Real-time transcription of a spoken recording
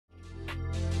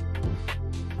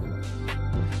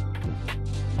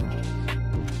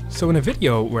So in a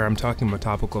video where I'm talking about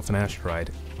topical finasteride,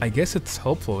 I guess it's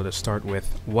helpful to start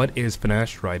with what is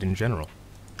finasteride in general.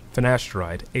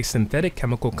 Finasteride, a synthetic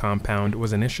chemical compound,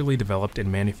 was initially developed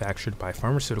and manufactured by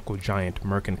pharmaceutical giant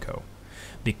Merck & Co.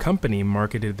 The company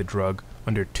marketed the drug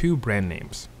under two brand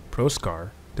names,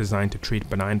 Proscar, designed to treat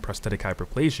benign prostatic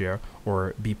hyperplasia,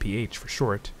 or BPH for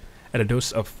short, at a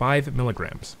dose of 5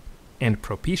 mg, and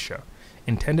Propecia,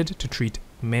 intended to treat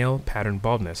male pattern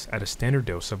baldness at a standard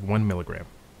dose of 1 mg.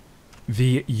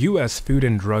 The U.S. Food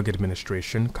and Drug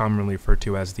Administration, commonly referred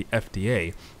to as the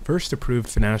FDA, first approved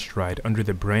finasteride under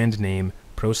the brand name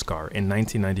Proscar in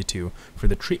 1992 for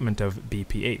the treatment of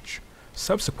BPH.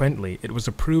 Subsequently, it was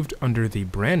approved under the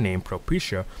brand name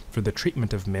Propecia for the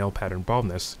treatment of male pattern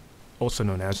baldness, also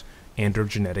known as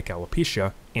androgenetic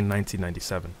alopecia, in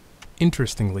 1997.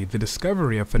 Interestingly, the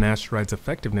discovery of finasteride's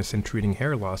effectiveness in treating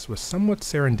hair loss was somewhat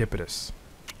serendipitous.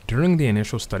 During the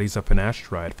initial studies of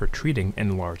finasteride for treating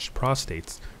enlarged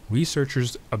prostates,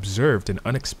 researchers observed an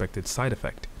unexpected side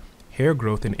effect: hair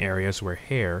growth in areas where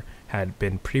hair had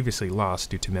been previously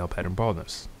lost due to male pattern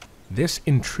baldness. This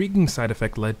intriguing side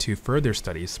effect led to further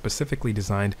studies specifically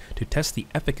designed to test the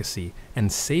efficacy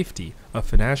and safety of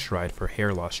finasteride for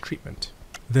hair loss treatment.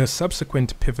 The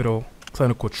subsequent pivotal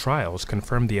clinical trials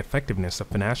confirmed the effectiveness of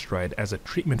finasteride as a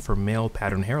treatment for male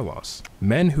pattern hair loss.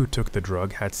 Men who took the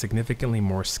drug had significantly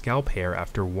more scalp hair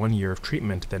after 1 year of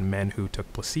treatment than men who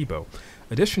took placebo.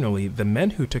 Additionally, the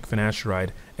men who took finasteride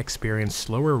experienced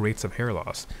slower rates of hair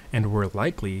loss and were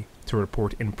likely to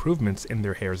report improvements in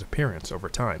their hair's appearance over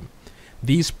time.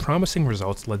 These promising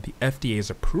results led the FDA's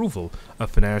approval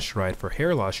of finasteride for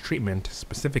hair loss treatment,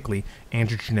 specifically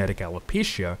androgenetic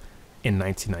alopecia, in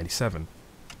 1997.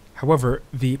 However,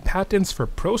 the patents for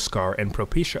Proscar and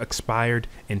Propecia expired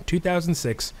in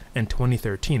 2006 and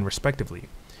 2013, respectively.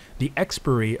 The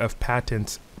expiry of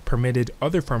patents permitted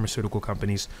other pharmaceutical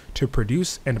companies to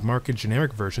produce and market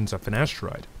generic versions of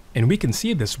finasteride. And we can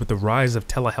see this with the rise of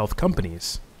telehealth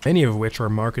companies, many of which are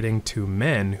marketing to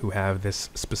men who have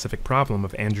this specific problem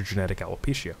of androgenetic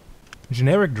alopecia.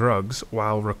 Generic drugs,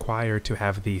 while required to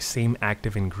have the same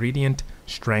active ingredient,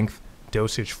 strength,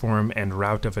 dosage form, and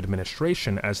route of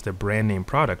administration as the brand name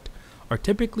product, are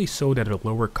typically sold at a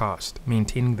lower cost,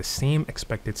 maintaining the same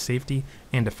expected safety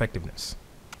and effectiveness.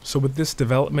 So with this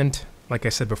development, like I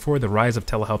said before, the rise of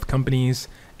telehealth companies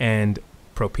and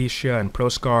Propecia and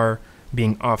Proscar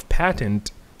being off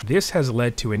patent, this has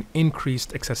led to an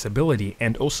increased accessibility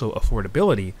and also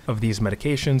affordability of these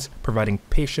medications, providing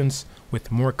patients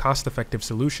with more cost-effective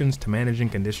solutions to managing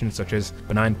conditions such as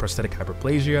benign prostatic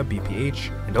hyperplasia, BPH,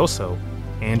 and also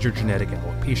androgenetic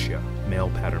alopecia,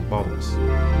 male pattern baldness.